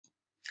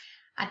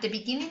At the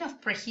beginning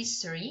of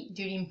prehistory,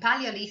 during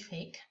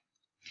Paleolithic,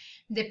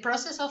 the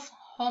process of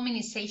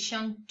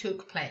hominisation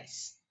took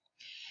place.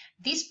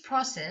 This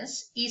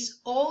process is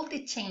all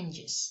the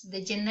changes,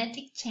 the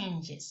genetic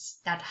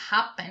changes that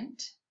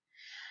happened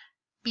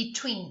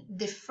between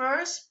the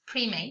first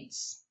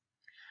primates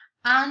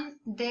and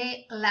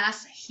the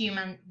last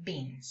human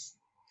beings.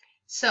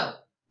 So,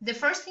 the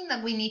first thing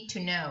that we need to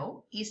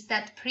know is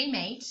that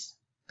primates,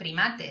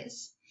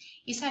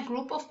 is a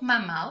group of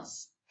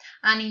mammals,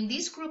 and in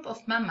this group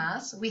of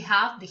mammals we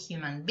have the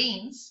human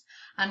beings,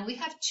 and we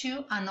have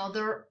two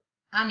another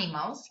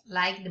animals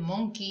like the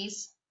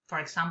monkeys, for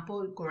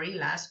example,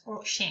 gorillas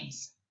or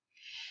chimps.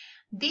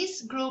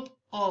 This group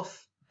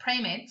of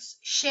primates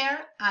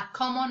share a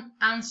common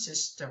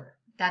ancestor.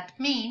 That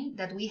means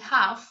that we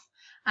have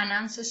an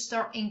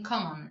ancestor in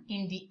common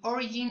in the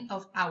origin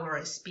of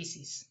our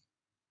species.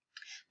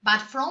 But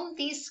from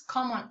this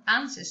common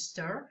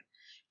ancestor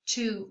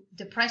to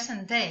the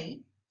present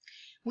day,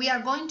 we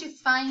are going to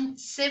find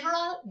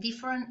several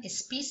different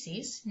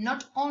species,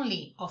 not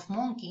only of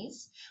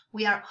monkeys.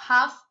 We are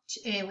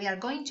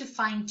going to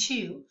find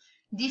two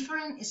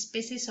different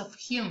species of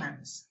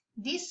humans.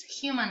 These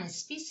human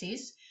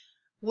species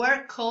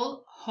were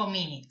called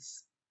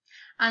hominids,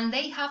 and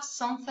they have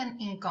something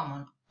in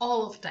common,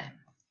 all of them.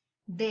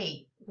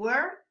 They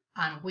were,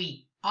 and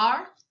we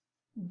are,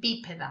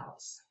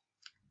 bipedals.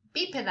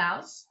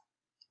 Bipedals,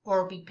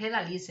 or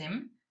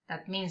bipedalism,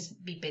 that means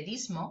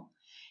bipedismo,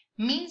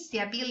 means the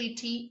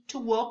ability to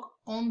walk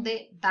on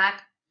the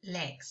back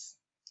legs.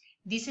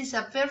 This is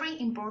a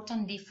very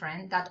important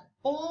difference that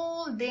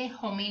all the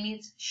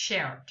hominids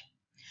shared.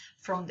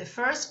 From the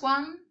first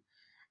one,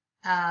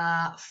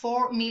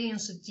 4 million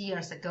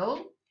years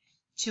ago,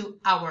 to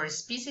our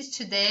species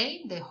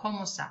today, the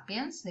Homo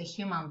sapiens, the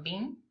human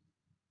being,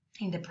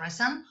 in the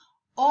present,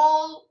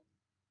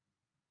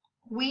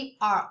 we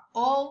are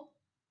all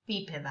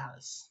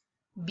bipedals,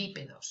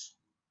 bipedos.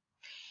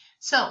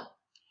 So,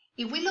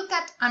 if we look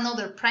at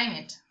another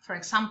primate, for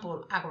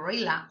example, a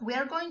gorilla, we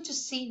are going to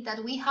see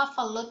that we have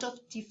a lot of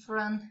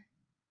differences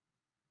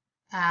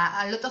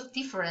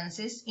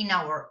in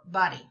our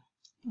body.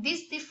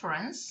 This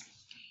difference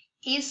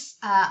is,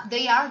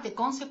 they are the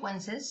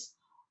consequences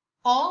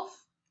of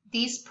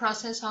this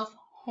process of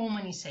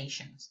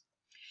hominization.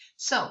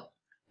 So,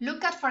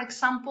 look at, for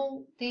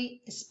example,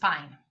 the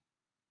spine.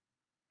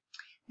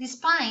 The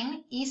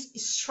spine is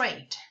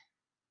straight,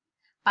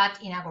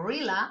 but in a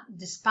gorilla,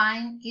 the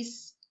spine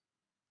is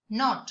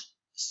not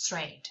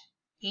straight,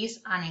 it's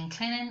an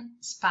inclining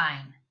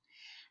spine.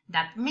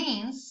 That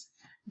means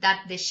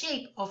that the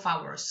shape of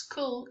our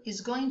skull is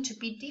going to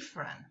be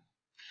different,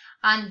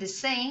 and the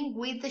same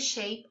with the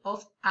shape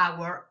of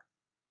our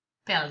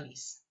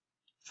pelvis.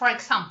 For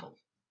example,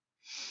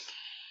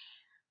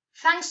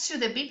 thanks to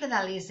the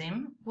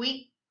bipedalism,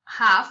 we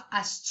have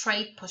a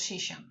straight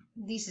position.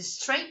 These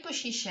straight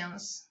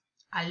positions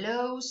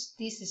allows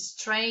this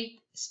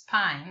straight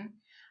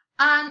spine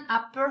and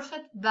a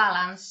perfect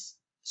balanced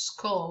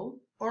skull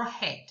or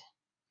head.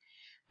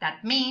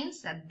 That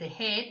means that the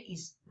head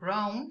is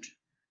round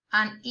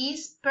and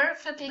is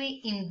perfectly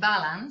in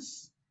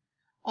balance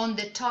on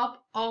the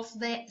top of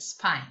the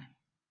spine.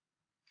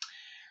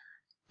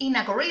 In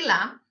a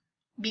gorilla,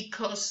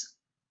 because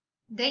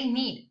they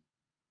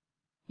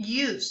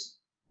use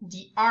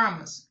the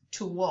arms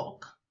to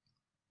walk,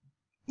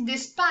 the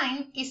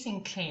spine is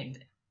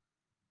inclined.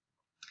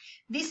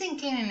 This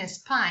inclining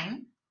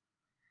spine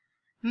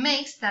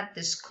makes that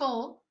the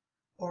skull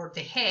or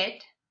the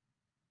head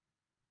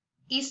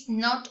is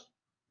not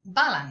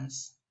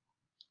balanced,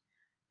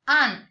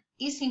 and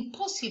it's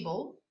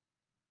impossible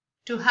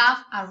to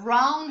have a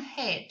round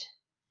head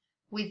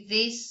with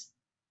this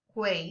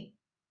way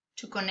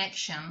to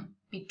connection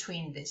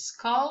between the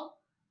skull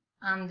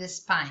and the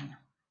spine.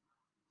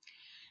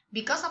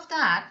 Because of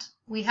that,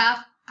 we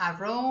have a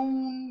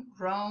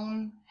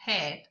round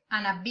head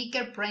and a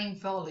bigger brain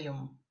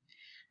volume.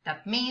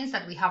 That means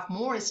that we have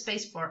more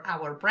space for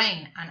our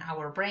brain, and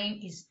our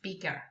brain is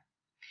bigger.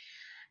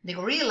 The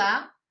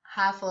gorilla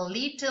have a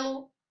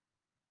little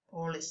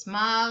or a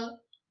small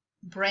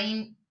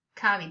brain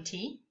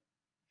cavity,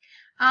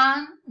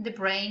 and the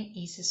brain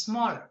is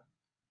smaller.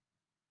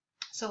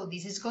 So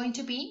this is going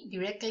to be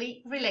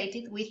directly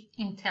related with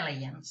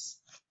intelligence.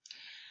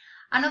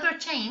 Another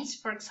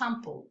change, for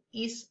example,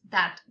 is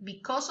that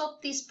because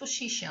of this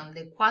position,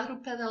 the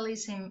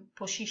quadrupedalism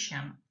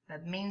position,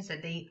 that means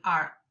that they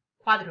are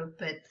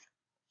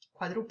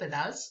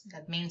quadrupedals,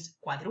 that means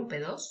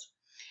quadrúpedos,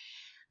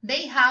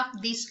 they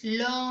have this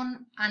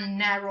long and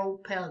narrow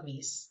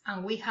pelvis,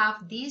 and we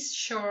have this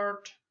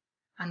short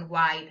and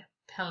wide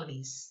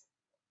pelvis.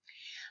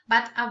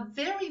 But a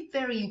very,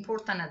 very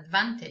important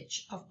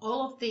advantage of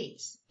all of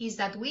this is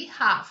that we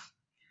have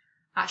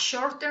a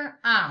shorter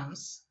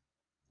arms.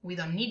 We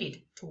don't need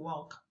it to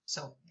walk,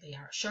 so they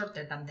are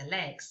shorter than the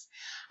legs.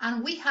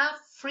 And we have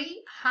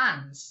free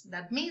hands.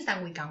 That means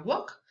that we can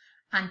walk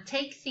and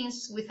take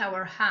things with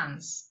our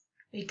hands.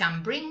 We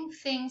can bring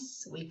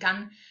things, we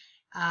can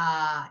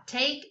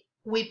take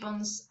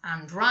weapons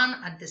and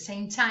run at the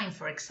same time,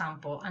 for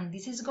example. And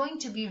this is going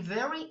to be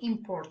very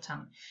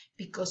important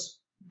because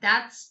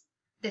that's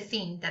the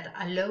thing that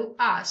allow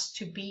us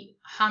to be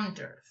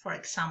hunter, for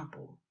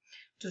example,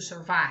 to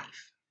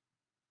survive.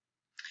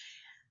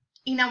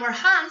 In our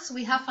hands,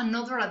 we have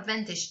another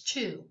advantage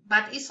too,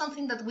 but it's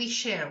something that we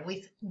share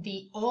with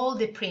all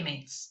the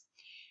primates.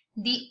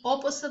 The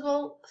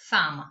opposable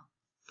thumb,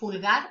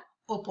 pulgar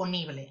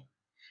oponible.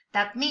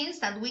 That means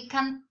that we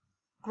can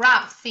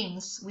grab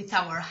things with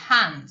our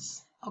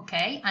hands,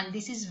 okay? And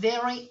this is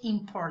very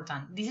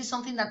important. This is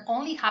something that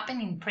only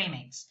happens in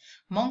primates.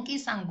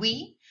 Monkeys and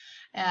we,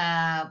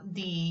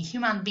 the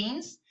human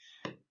beings,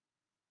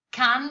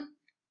 can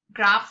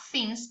grab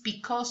things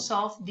because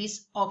of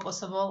these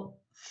opposable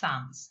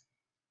thumbs.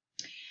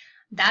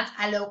 That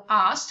allow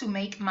us to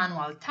make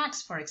manual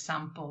tasks, for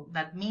example.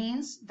 That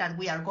means that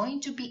we are going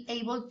to be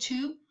able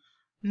to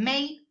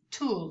make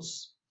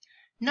tools,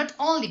 not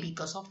only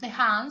because of the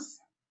hands,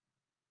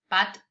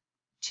 but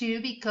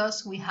too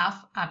because we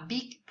have a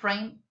big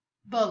brain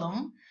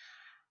volume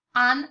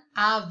and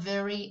a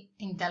very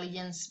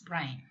intelligent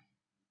brain.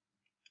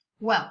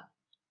 Well,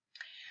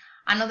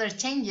 another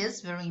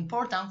changes, very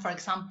important, for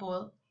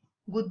example,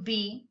 would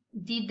be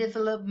the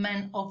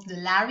development of the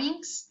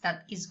larynx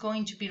that is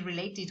going to be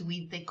related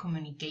with the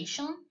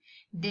communication,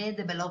 the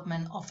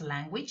development of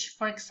language,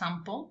 for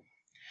example,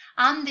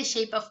 and the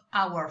shape of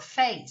our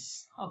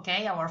face,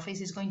 okay? Our face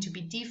is going to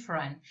be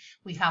different.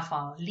 We have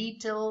a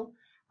little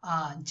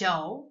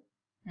jaw,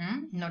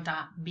 not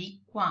a big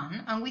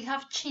one, and we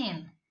have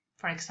chin,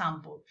 for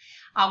example.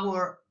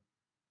 Our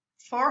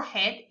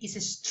forehead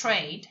is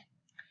straight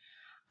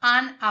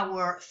and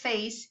our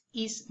face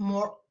is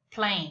more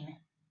plain.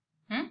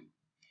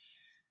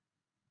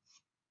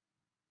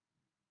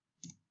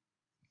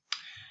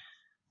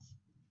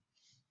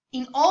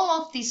 In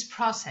all of this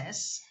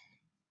process,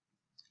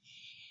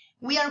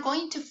 we are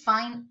going to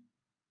find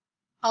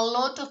a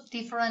lot of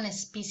different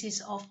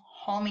species of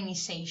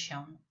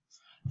hominisation.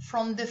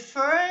 From the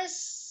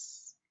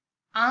first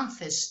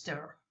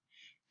ancestor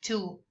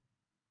to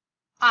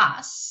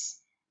us,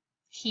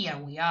 here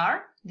we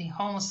are, the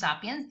Homo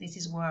sapiens, this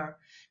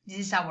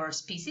is our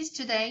species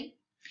today.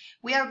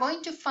 We are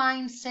going to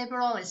find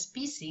several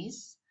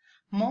species,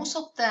 most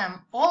of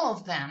them, all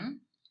of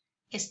them,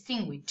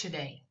 extinct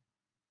today.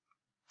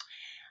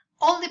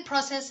 All the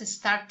process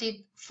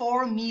started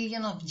 4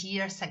 million of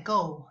years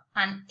ago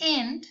and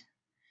ended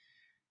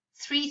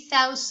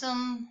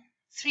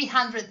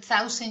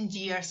 300,000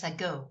 years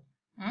ago.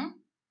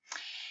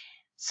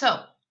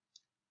 So,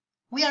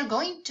 we are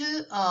going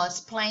to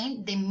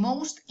explain the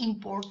most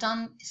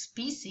important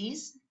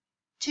species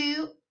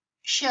to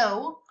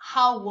show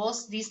how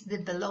was this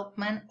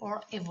development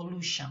or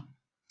evolution.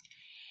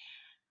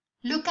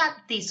 Look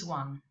at this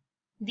one,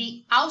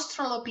 the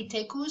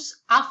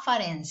Australopithecus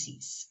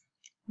afarensis.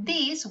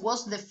 This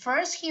was the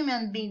first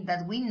human being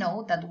that we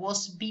know that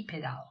was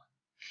bipedal.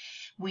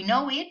 We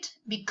know it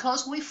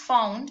because we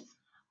found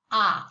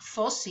a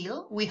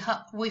fossil. We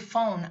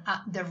found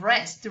the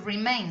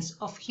remains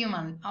of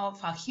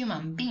a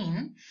human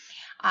being,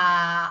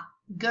 a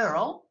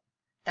girl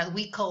that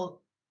we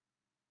call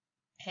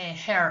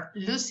her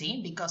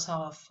Lucy because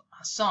of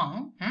a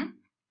song.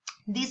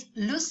 This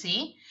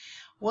Lucy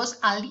was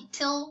a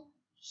little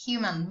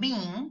human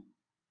being,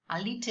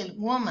 a little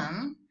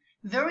woman,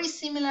 very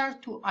similar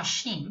to a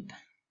chimp,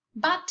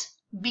 but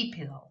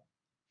bipedal.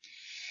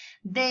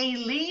 They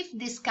live,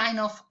 this kind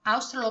of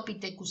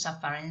Australopithecus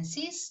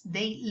afarensis,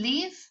 they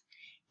live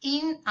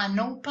in an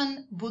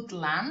open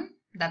woodland,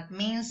 that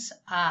means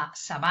a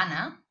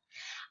savanna,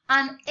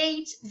 and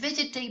ate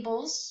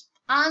vegetables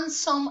and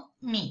some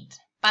meat,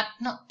 but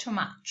not too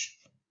much.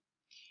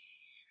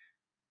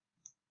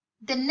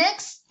 The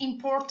next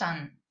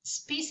important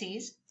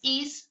species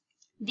is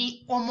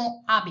the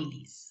Homo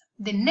habilis.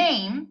 The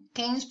name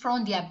comes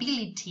from the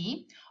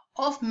ability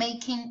of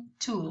making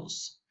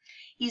tools.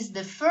 Is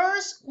the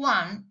first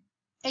one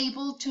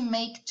able to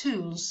make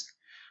tools,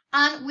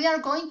 and we are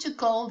going to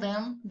call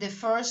them the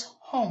first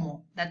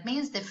Homo. That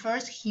means the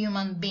first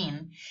human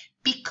being,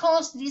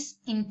 because this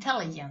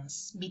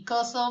intelligence,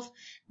 because of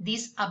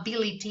this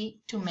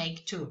ability to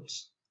make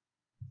tools.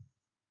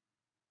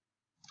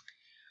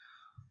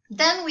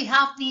 Then we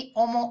have the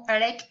Homo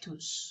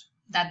erectus.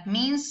 That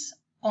means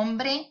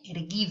hombre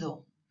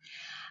erguido.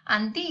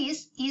 And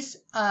this is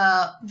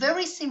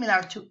very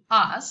similar to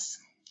us,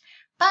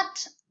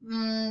 but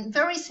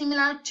very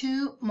similar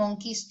to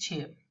monkeys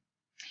too.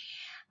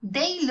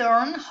 They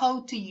learn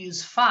how to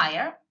use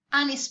fire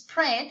and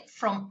spread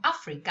from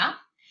Africa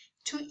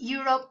to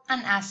Europe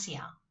and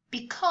Asia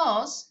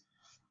because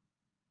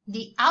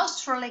the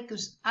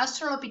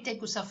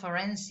Australopithecus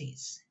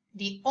afarensis,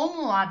 the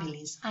Homo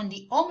habilis and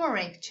the Homo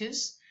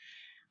erectus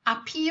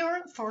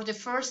appear for the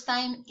first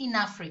time in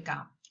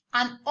Africa,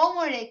 and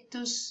Homo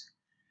erectus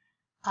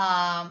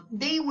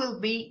they will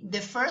be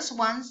the first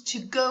ones to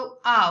go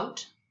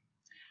out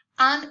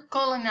and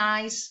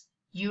colonize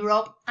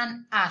Europe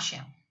and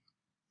Asia.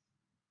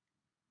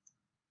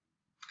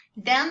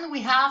 Then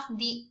we have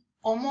the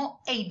Homo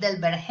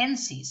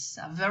heidelbergensis,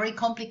 a very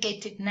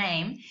complicated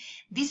name.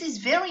 This is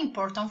very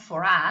important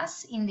for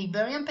us in the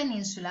Iberian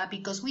Peninsula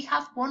because we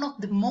have one of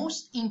the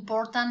most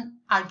important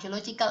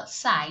archaeological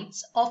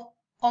sites of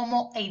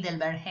Homo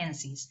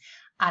heidelbergensis,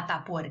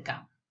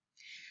 Atapuerca.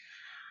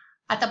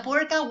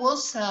 Atapuerca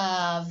was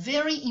a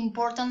very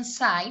important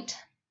site.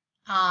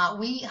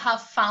 We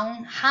have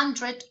found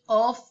hundreds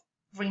of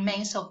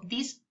remains of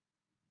this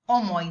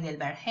Homo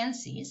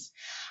heidelbergensis,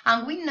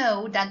 and we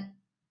know that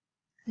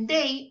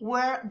they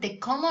were the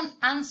common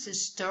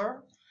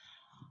ancestor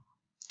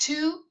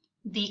to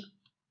the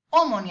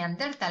Homo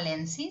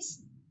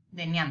neanderthalensis,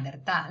 the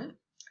Neanderthal,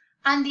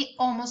 and the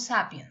Homo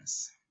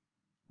sapiens.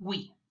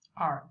 We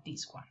are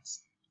these ones.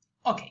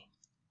 Okay,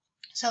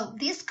 so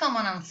this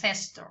common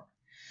ancestor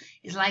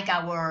is like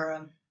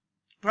our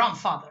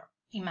grandfather,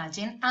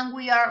 imagine, and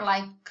we are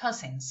like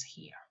cousins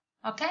here,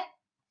 okay?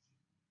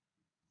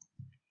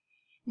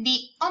 The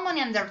Homo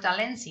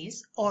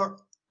neanderthalensis, or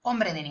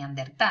Hombre de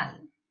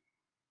Neandertal,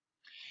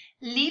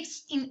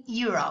 lives in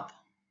Europe.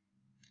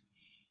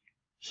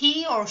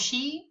 He or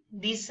she,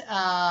 this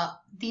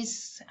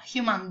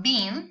human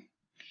being,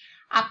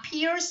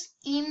 appears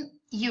in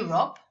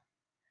Europe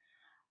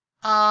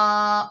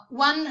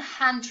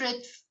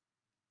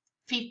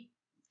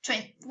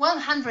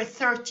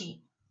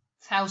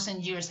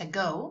 130,000 years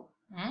ago,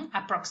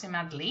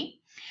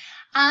 approximately,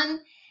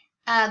 and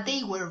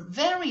they were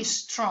very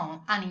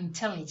strong and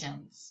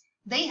intelligent.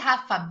 They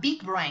have a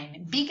big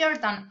brain, bigger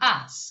than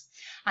us,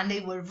 and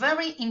they were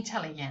very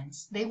intelligent.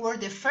 They were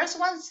the first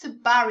ones to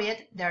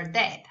bury their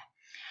dead,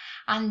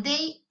 and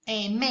they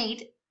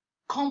made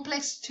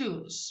complex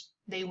tools.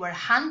 They were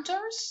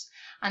hunters,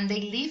 and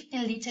they lived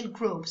in little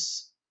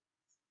groups.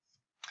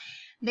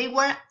 They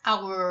were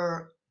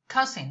our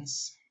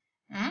cousins.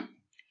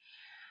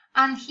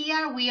 And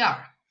here we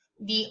are,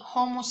 the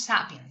Homo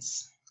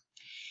sapiens.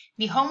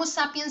 The Homo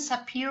sapiens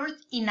appeared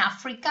in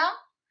Africa,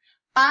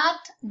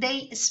 but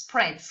they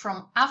spread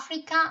from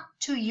Africa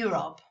to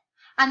Europe.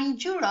 And in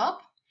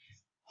Europe,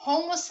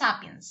 Homo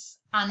sapiens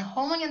and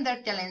Homo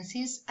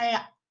neanderthalensis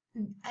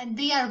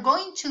they are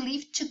going to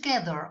live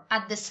together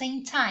at the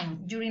same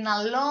time during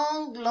a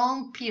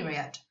long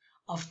period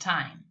of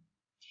time.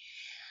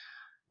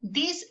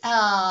 This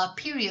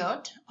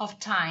period of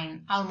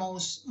time,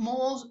 almost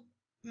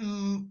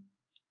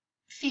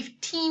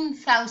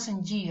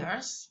 15,000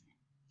 years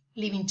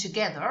living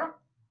together,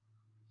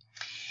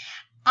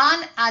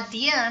 and at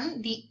the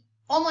end, the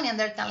Homo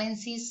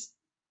neanderthalensis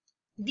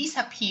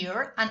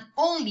disappear and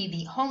only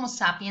the Homo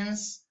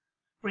sapiens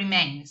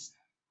remains.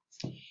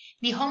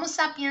 The Homo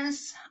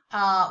sapiens,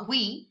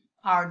 we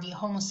are the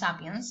Homo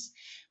sapiens.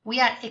 We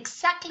are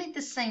exactly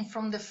the same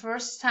from the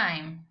first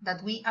time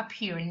that we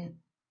appear in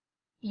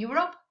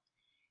Europe.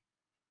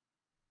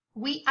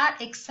 We are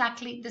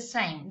exactly the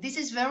same. This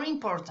is very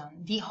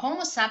important. The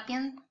Homo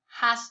sapien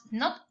has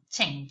not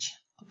changed,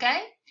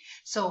 okay?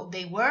 So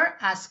they were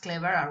as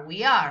clever as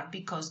we are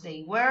because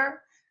they were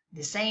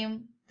the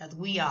same that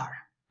we are.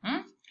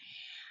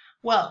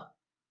 Well,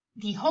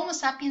 the Homo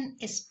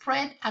sapiens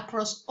spread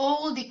across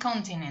all the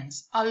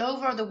continents, all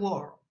over the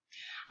world,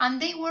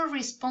 and they were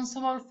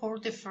responsible for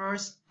the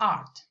first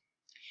art.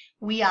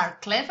 We are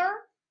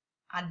clever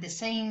at the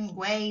same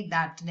way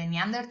that the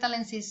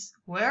Neanderthalensis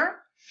were,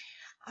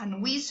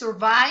 and we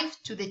survived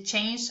to the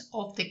change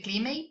of the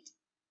climate,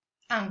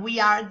 and we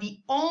are the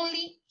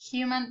only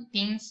human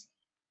beings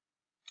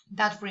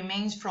that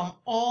remains from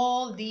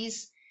all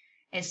these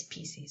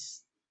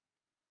species.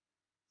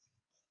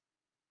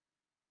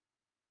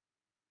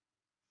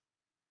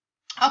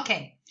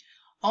 Okay,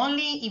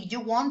 only if you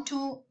want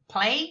to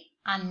play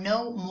and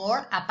know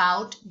more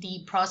about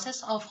the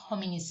process of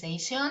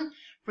hominisation,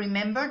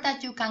 remember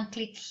that you can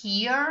click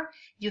here.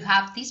 You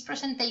have this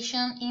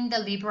presentation in the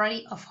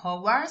library of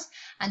Hogwarts,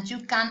 and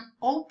you can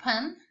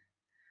open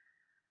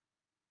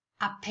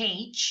a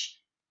page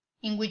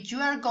in which you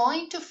are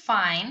going to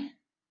find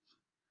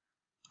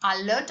a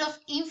lot of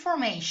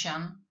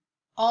information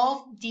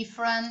of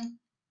different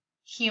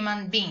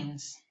human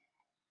beings.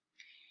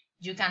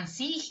 You can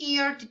see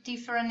here the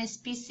different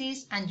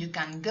species, and you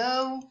can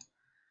go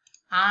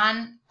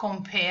and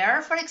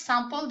compare. For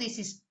example, this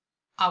is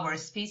our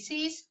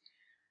species,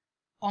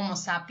 Homo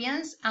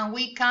sapiens, and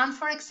we can,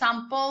 for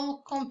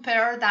example,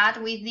 compare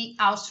that with the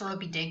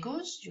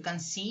Australopithecus. You can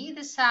see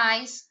the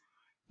size,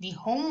 the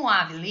Homo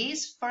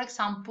habilis, for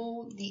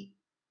example, the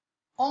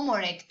Homo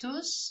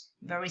erectus,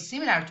 very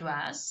similar to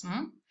us.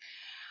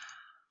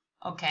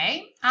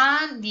 Okay,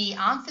 and the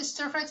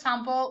ancestor, for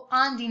example,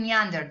 and the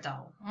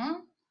Neanderthal.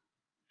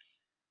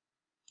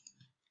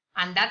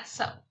 And that's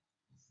so.